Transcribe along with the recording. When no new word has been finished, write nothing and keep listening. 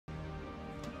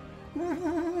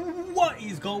What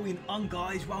is going on,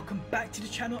 guys? Welcome back to the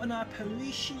channel, and I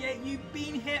appreciate you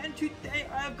being here. And today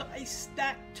I have got a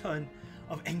stack ton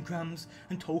of engrams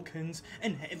and tokens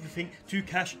and everything to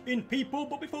cash in, people.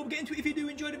 But before we get into it, if you do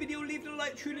enjoy the video, leave a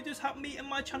like. Truly does help me and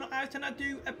my channel out, and I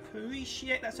do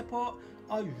appreciate that support.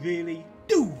 I really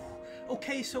do.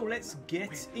 Okay, so let's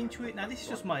get into it. Now, this is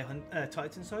just my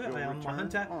Titan, sorry. My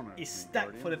hunter is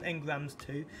stacked full of engrams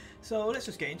too. So let's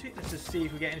just get into it. Let's just see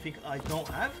if we get anything I don't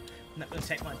have. I'm not going to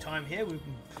take my time here. We've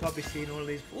probably seen all of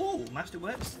these. Oh,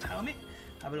 Masterworks helmet.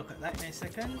 Have a look at that in a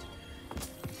second.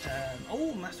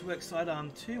 Oh, Masterworks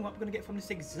sidearm too. What we're going to get from this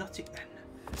exotic then?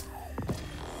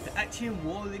 The Actian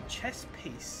Warwick chest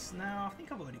piece. Now, I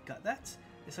think I've already got that.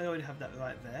 Yes, I already have that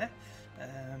right there.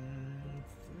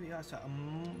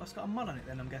 It's got a mod on it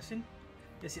then, I'm guessing.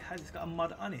 Yes, it has. It's got a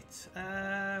mod on it.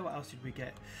 What else did we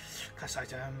get? Class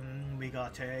item. We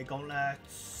got a gauntlet.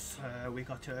 We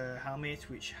got a helmet,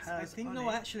 which has. I think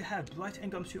I actually have bright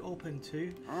engrams to open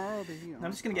too. Now,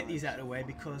 I'm just gonna get these out of the way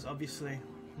because obviously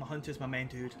my hunter's my main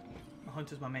dude. My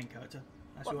hunter's my main character.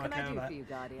 That's what I care about.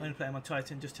 I'm only playing my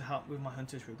Titan just to help with my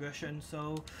hunter's regression.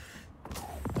 So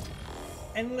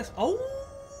endless. Oh,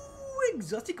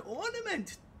 exotic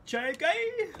ornament. JK.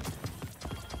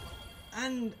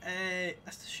 And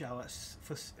that's the shell that's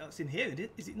in here,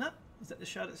 is it not? Is that the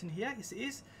shell that's in here? Yes, it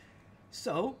is.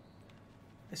 So,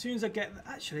 as soon as I get...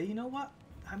 Actually, you know what?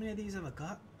 How many of these have I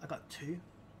got? I got 2.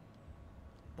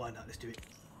 Why not? Let's do it.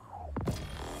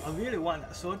 I really want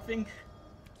that sword thing.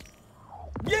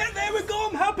 Yeah, there we go.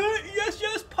 I'm happy. Yes,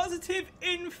 yes. Positive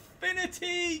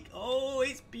infinity. Oh,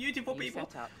 it's beautiful, people.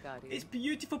 It's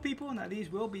beautiful, people. Now,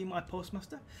 these will be my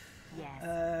postmaster.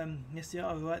 Yes. Yes, they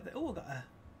are right there. Oh, I got a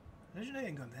legendary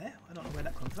engram there. I don't know where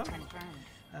that comes from.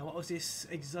 What was this?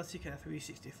 Exotic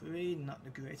 363. Not the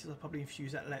greatest. I'll probably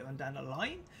infuse that later on down the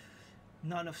line.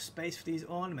 Not enough space for these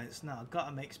ornaments. Now, I've got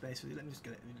to make space for these. Let me just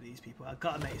get rid of these people. I've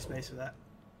got to make space for that.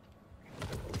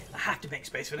 I have to make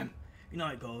space for them. You know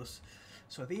how it goes.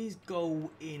 So these go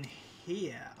in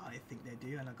here. I think they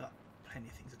do. And I've got plenty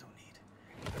of things I don't need.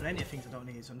 Plenty of things I don't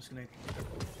need. So I'm just going to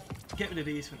get rid of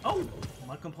these. Oh,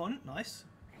 mod component. Nice.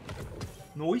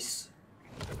 Nice.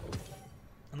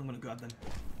 And I'm going to grab them.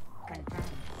 I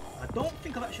don't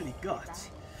think I've actually got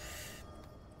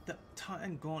the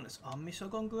Titan gauntlets on me, so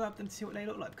I'll go and grab them to see what they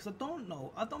look like, because I don't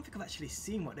know. I don't think I've actually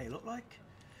seen what they look like.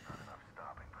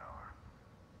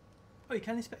 Oh, you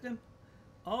can inspect them?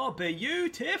 Oh,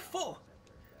 beautiful!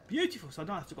 Beautiful, so I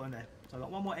don't have to go in there. So I've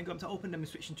got one more engram to open them and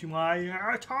switch into my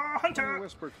hunter.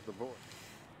 Whisper to the voice.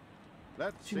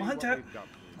 Let's to my hunter.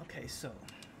 Okay, so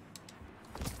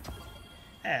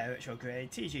retrograde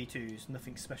TG2s,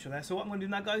 nothing special there. So what I'm going to do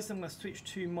now, guys, I'm going to switch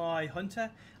to my hunter,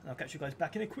 and I'll catch you guys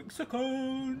back in a quick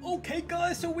second. Okay,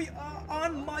 guys, so we are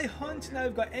on my hunt now.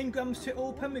 We've got engrams to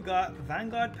open, we've got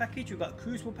Vanguard package, we've got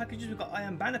Crucible packages, we've got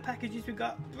Iron Banner packages, we've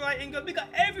got Bright engram, we've got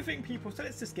everything, people. So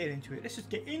let's just get into it. Let's just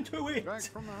get into it. Back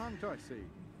from the hunt, I see.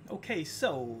 Okay,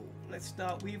 so let's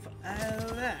start with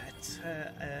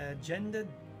that gender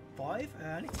 5.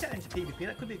 I need to get into PvP.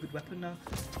 That could be a good weapon now.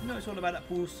 You know, it's all about that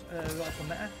pulse rifle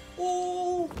meta.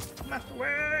 Oh,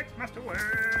 Masterworks,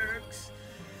 Masterworks.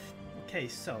 Okay,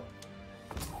 so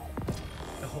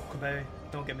the Huckleberry.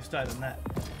 Don't get me started on that.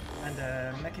 And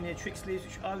Mechanier Trick Sleeves,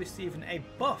 which are receiving a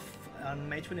buff on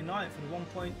May 29th for the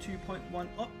 1.2.1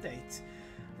 update.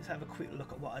 Let's have a quick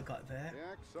look at what I got there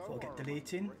before I get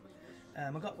deleting. I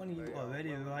got one of you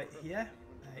already right here.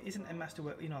 It isn't a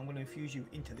Masterwork. You know, I'm going to infuse you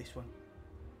into this one,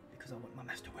 because I want my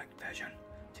Masterwork version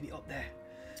to be up there.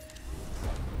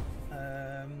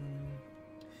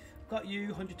 Got you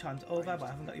 100 times over, but I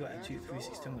haven't got you at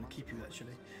 360. I'm going to keep you,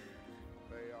 actually.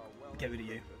 Get rid of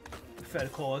you. Prefer the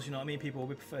cause, you know what I mean, people?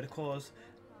 We prefer the cause.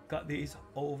 Got these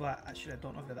over. Actually, I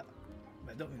don't know if they're that,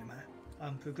 but it don't really matter.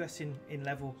 I'm progressing in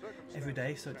level every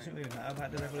day, so it doesn't really matter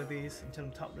about the level of these. Until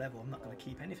I'm top level, I'm not going to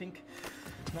keep anything.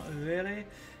 Not really.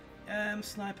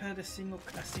 Sniper, a single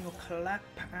clap,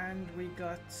 and we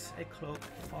got a cloak,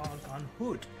 fog on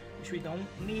hood, which we don't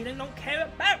need and don't care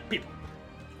about, people.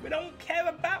 We don't care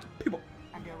about people.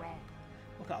 Underway.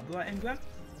 Look at a bright engram.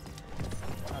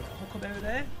 I've got Huckleberry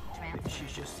there, which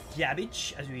is just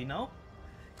garbage, as we know.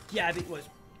 Garbage was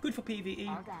good for PvE,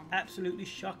 absolutely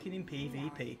shocking in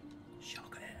PvP.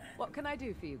 Shocking. What can I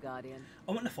do for you, Guardian?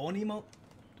 I want the phone emote.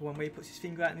 The one where he puts his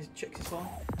finger out and he checks his phone.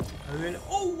 I really...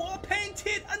 Oh, war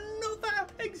painted! Another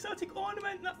exotic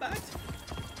ornament, not bad.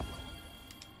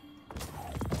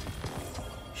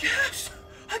 Yes!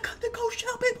 I got the ghost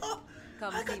shell, people!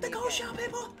 I got the ghost shell,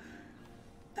 people!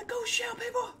 The ghost shell,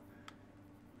 people!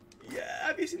 Yeah,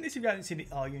 have you seen this? If you haven't seen it,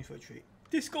 oh, you're in for a treat.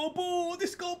 Disco ball!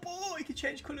 Disco ball! You can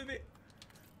change colour of it.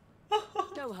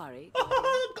 No hurry.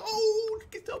 Gold!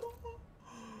 Get some more.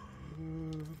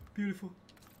 Beautiful.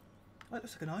 Oh, that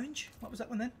looks like an orange. What was that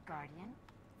one then? Guardian.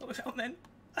 What was that one then?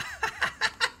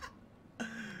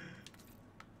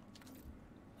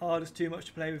 Oh, there's too much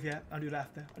to play with yet. I'll do that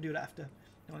after. I'll do that after.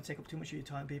 Don't want to take up too much of your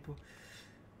time, people.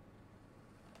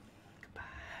 Goodbye.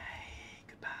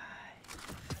 Goodbye.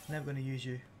 Never going to use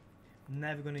you.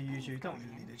 Never going to use you. Don't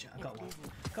really need a chat. I got one.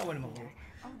 Got one in my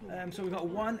hole. So we've got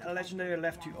one legendary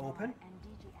left to open.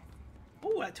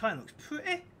 Oh, that tile looks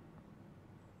pretty.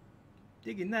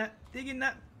 Digging that. Digging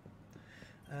that.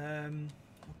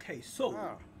 Okay,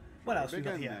 so what else we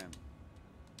got here?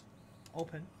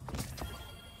 Open.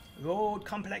 Road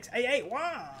Complex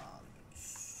A81.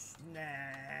 Nah.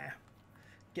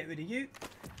 Get rid of you.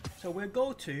 So we'll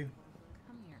go to.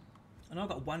 And I've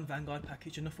got one Vanguard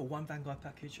package, enough for one Vanguard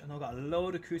package, and I've got a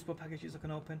load of Crucible packages I can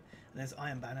open. And there's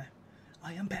Iron Banner.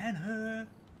 Iron Banner.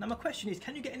 Now my question is,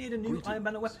 can you get any of the new Iron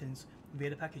Banner weapons via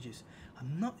the packages?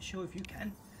 I'm not sure if you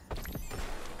can.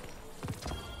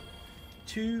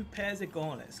 2 pairs of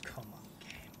gauntlets. Come on,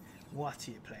 game. What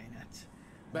are you playing at?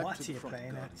 What are you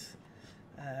playing at?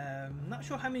 Not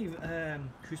sure how many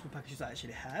Crucible packages I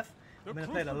actually have. I mean, I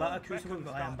played a lot of Crucible with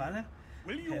Iron Banner.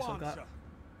 Will you so answer?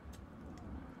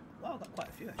 Well, I've got quite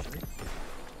a few actually.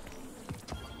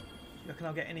 You reckon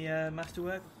I'll get any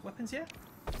masterwork weapons here?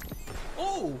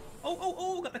 Oh!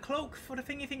 Got the cloak for the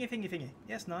thingy.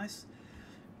 Yes, nice.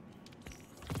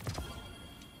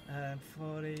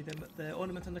 For the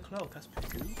ornament on the cloak, that's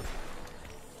pretty cool.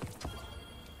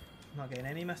 Not getting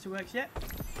any masterworks yet.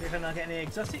 You reckon I'll get any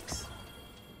exotics?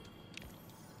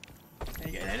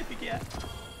 Ain't getting anything yet.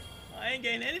 I ain't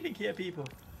getting anything here, people.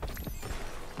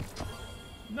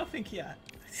 Nothing here.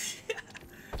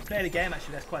 Played a game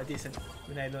actually that's quite decent.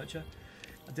 Grenade launcher.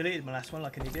 I deleted my last one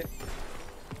like an idiot.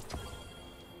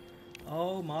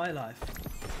 Oh my life.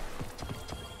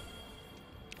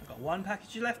 I've got one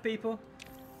package left, people.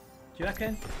 Do you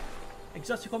reckon?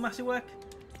 Exotic or masterwork?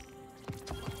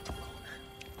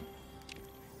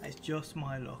 That is just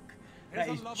my luck. That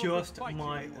is just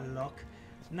my luck.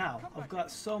 Now I've got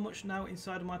so much now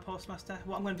inside of my postmaster.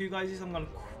 What I'm going to do, guys, is I'm gonna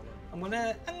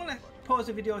pause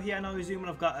the video here and I'll resume when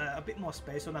I've got a bit more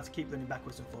space, so I don't have to keep running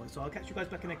backwards and forwards. So I'll catch you guys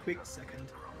back in a quick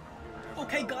second.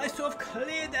 Okay, guys, so I've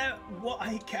cleared out what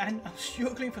I can. I'm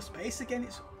struggling for space again.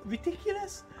 It's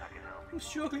ridiculous. I'm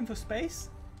struggling for space.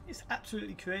 It's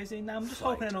absolutely crazy. Now I'm just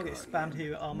hoping I don't get spammed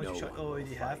here with armors, which I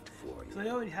already have. Because I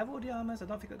already have all the armors. I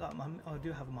don't think I got them on me. Oh, I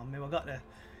do have them on me. I got the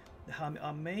helmet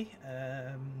on me.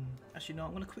 Actually, no,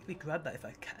 I'm going to quickly grab that if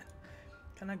I can.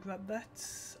 Can I grab that?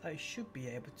 I should be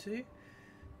able to.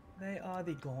 They are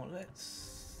the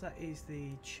gauntlets. That is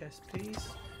the chest piece.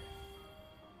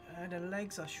 The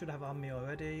legs I should have on me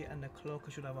already, and the cloak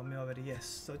I should have on me already. Yes.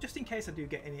 So just in case I do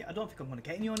get any, I don't think I'm going to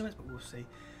get any ornaments, but we'll see.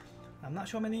 I'm not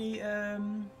sure how many.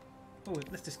 Oh,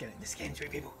 let's just get it. Let's get into it,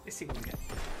 people. Let's see what we get.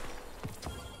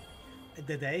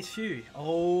 The Day's Fury.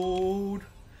 Old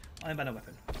Iron Banner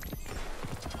weapon.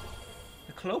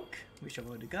 The cloak, which I've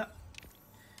already got.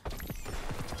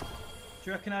 Do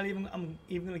you reckon I'm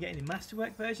even going to get any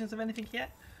masterwork versions of anything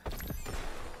yet?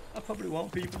 I probably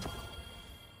won't, people.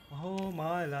 Oh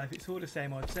my life, it's all the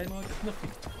same old, same old. There's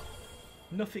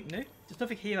nothing new. There's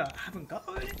nothing here I haven't got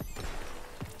already.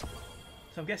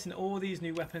 So I'm guessing all these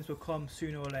new weapons will come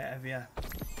sooner or later via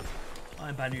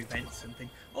Iron Banner events and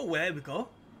things. Oh, there we go.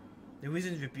 The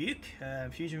Wizard's Rebuke,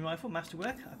 fusion rifle,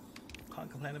 masterwork. I can't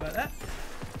complain about that.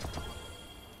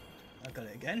 I got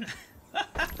it again.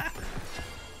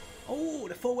 Oh,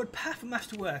 the forward path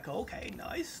masterwork. Okay,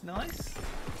 nice, nice.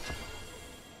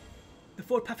 The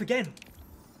forward path again.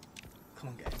 Come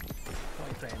on, game. What are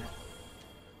you playing at?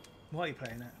 What are you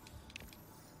playing at?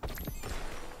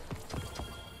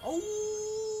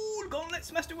 Oh, gauntlets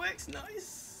masterworks.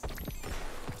 Nice.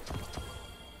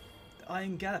 The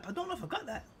Iron Gallop. I don't know if I got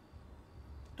that.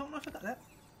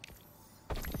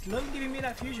 It's love giving me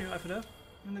that fusion rifle though.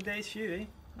 In the Day's Fury.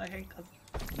 Like, I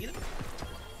need them.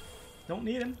 Don't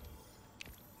need them.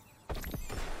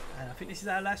 And I think this is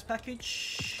our last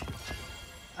package.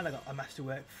 And I got a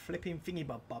masterwork flipping thingy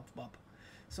bob.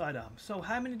 Sidearm. So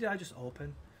how many did I just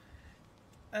open?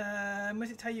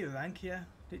 Does it tell you rank here?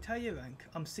 Did it tell you rank?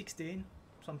 I'm 16.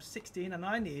 So I'm 16 and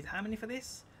I need how many for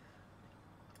this?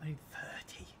 I need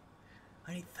 30.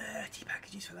 I need 30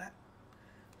 packages for that.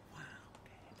 Wow,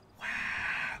 game.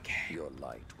 Wow, game. Your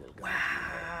light will guide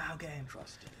wow, game.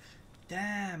 Trust it.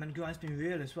 Damn, and grind's been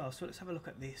real as well. So let's have a look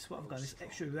at this. What I've got is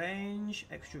extra range.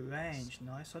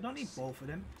 Nice. So I don't need both of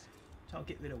them. So I'll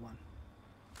get rid of one.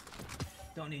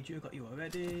 Don't need you, got you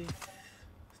already.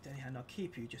 Anyhow, I'll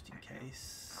keep you just in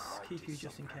case. Keep you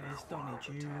just in case. Don't need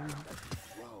you.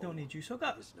 Don't need you. So I've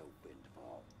got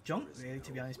junk, really,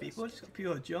 to be honest, people. Just got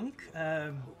pure junk.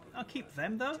 I'll keep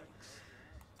them, though.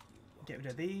 Get rid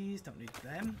of these. Don't need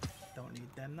them. Don't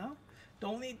need them now.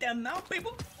 Don't need them now,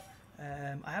 people.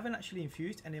 I haven't actually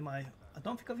infused any of my... I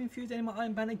don't think I've infused any of my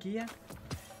Iron Banner gear.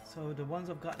 So the ones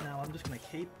I've got now, I'm just going to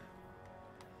keep.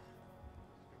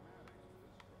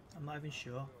 I'm not even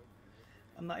sure.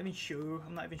 I'm not even sure.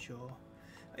 I'm not even sure.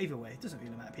 Either way, it doesn't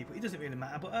really matter, people. It doesn't really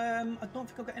matter. But I don't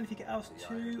think I've got anything else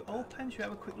to open. Should we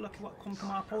have a quick look at what comes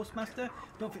from our postmaster?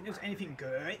 Don't think there was anything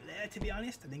great there, to be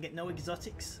honest. I didn't get no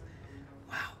exotics.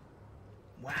 Wow.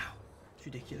 Wow. It's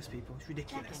ridiculous, people. It's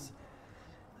ridiculous.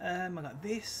 I got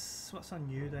this. What's on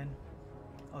you then?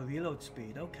 Oh, reload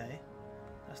speed. Okay.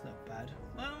 That's not bad.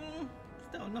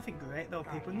 Still nothing great though,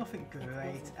 people. Nothing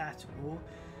great at all.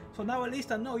 So now at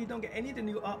least I know you don't get any of the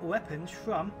new weapons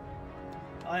from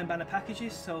Iron Banner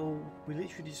packages. So we're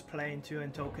literally just playing to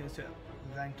earn tokens to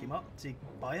rank him up, to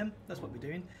buy him. That's what we're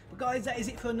doing. But guys, that is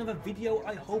it for another video.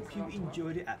 I hope you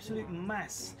enjoyed it. Absolute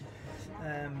mass.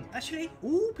 Actually,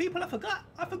 ooh, people, I forgot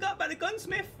about the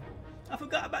gunsmith. I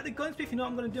forgot about the gunsmith. You know what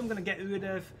I'm going to do? I'm going to get rid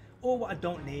of all what I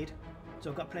don't need. So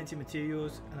I've got plenty of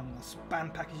materials, and I'm going to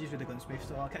spam packages with the gunsmith.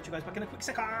 So I'll catch you guys back in a quick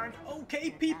second.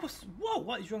 Okay, people. Whoa,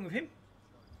 what is wrong with him?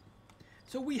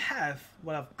 So we have,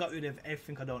 well, I've got rid of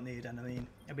everything I don't need, and I mean,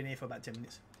 I've been here for about 10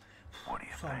 minutes. What do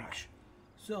you think?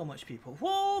 So much, people.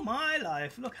 Whoa, my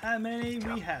life. Look how many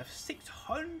we have.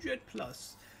 600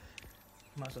 plus.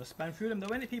 Might as well spam through them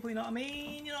though, any people, you know what I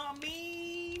mean? You know what I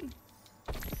mean?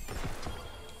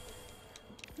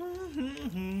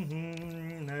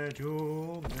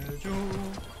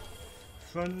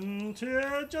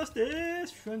 Frontier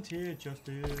justice, frontier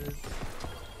justice.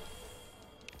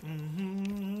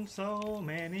 So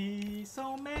many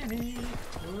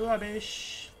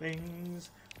rubbish things.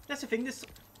 That's the thing, this,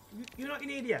 you know what you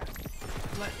need here?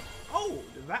 Like, oh,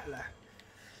 the rattler.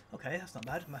 Okay, that's not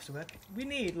bad, masterwork. We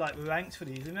need like ranks for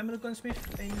these. Remember the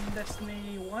gunsmith in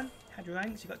Destiny 1 had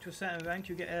ranks? You got to a certain rank,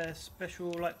 you get a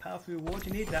special like powerful reward.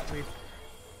 You need that with,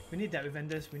 we need that with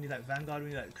vendors, we need that with Vanguard, we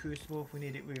need that with Crucible, we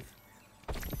need it with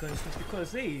gunsmiths,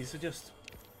 because these are just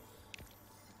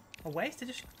a waste. They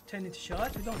just turn into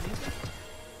shards. We don't need them.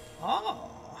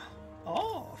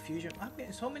 Oh, fusion. I'm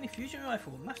getting so many fusion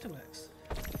rifle masterworks.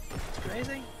 It's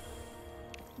crazy.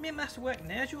 Give me a masterwork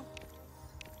Nigel.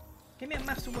 Give me a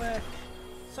masterwork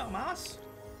something else.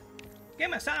 Give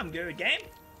me something good game.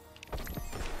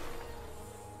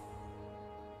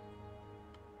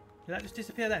 Did that just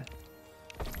disappear then?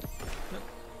 Look.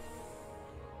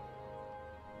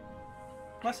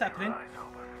 What's happening?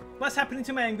 What's happening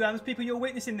to my engrams? People, you're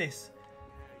witnessing this.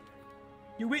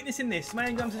 You're witnessing this. My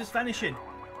engrams are just vanishing.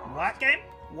 What game?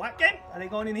 What game? Are they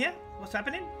going in here? What's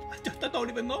happening? I don't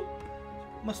even know.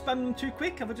 Am I spamming them too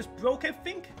quick? Have I just broke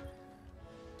everything?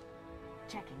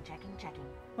 Checking.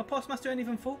 My postmaster ain't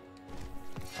even full.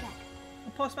 Check.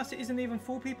 My postmaster isn't even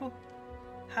full, people.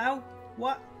 How?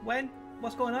 What? When?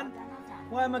 What's going on?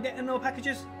 Why am I getting no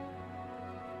packages?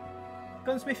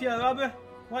 Gunsmith, you're a robber.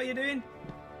 What are you doing?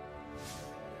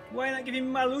 Why are you not giving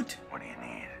me my loot? What do you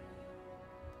need?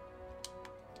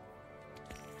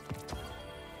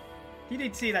 You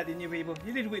did see that, didn't you, people?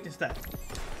 You did witness that.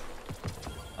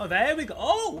 Oh, there we go.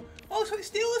 Oh, so it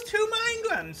still was 2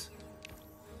 engrams.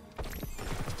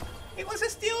 It was a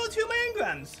steal of 2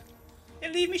 engrams.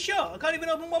 It leave me short. I can't even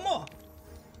open one more.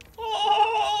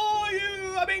 Oh,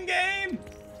 you robbing game!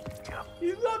 Yep.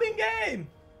 You robbing game!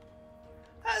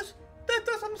 That's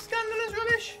some scandalous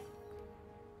rubbish.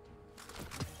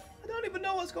 I don't even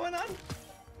know what's going on.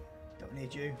 Don't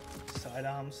need you.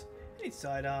 Sidearms. Who needs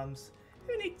sidearms?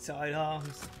 Who needs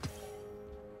sidearms?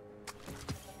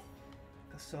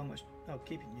 Got so much. Oh,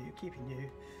 keeping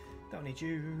you. Don't need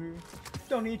you.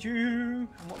 Don't need you.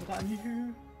 And what we got on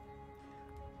you?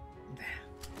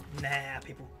 Nah,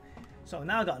 people. So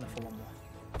now I got enough for one more.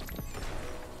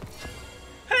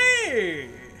 Hey!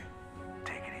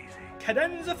 Take it easy.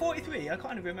 Cadenza 43. I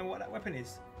can't even remember what that weapon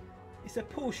is. It's a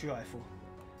pulse rifle.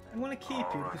 I'm going to keep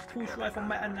you because pulse rifle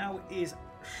meta now is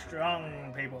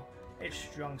strong, people. It's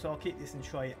strong, so I'll keep this and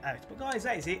try it out. But guys,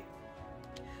 that is it.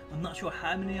 I'm not sure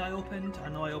how many I opened. I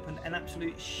know I opened an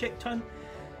absolute shit ton.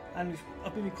 And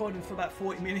I've been recording for about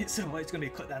 40 minutes, so it's going to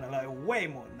be cut down a lot, way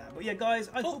more than that. But yeah, guys,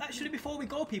 actually, before we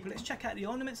go, people, let's check out the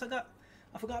ornaments I got.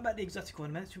 I forgot about the exotic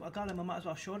ornaments. I got them, I might as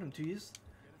well show them to you.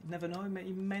 Never know,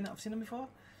 you may not have seen them before.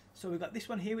 So we've got this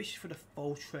one here, which is for the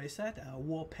full tracer,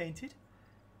 war painted,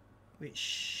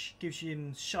 which gives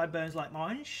you shy burns like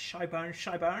mine. Shy burns.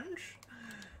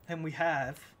 Then we've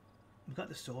got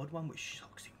the sword one, which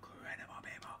looks incredible,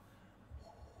 people.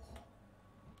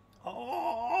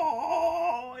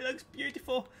 Oh, it looks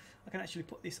beautiful. I can actually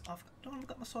put this. I've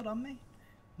got my sword on me.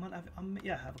 Might have it on me.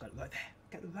 Yeah, I've got it right there.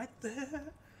 Got it right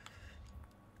there.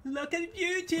 Look at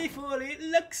beautiful it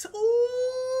looks. Ooh.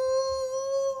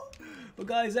 Well,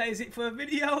 guys, that is it for the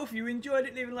video. If you enjoyed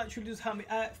it, leave a like, just help me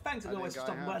out. Thanks as always for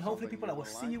stopping by, and hopefully, people, I will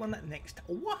see you on that next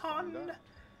one.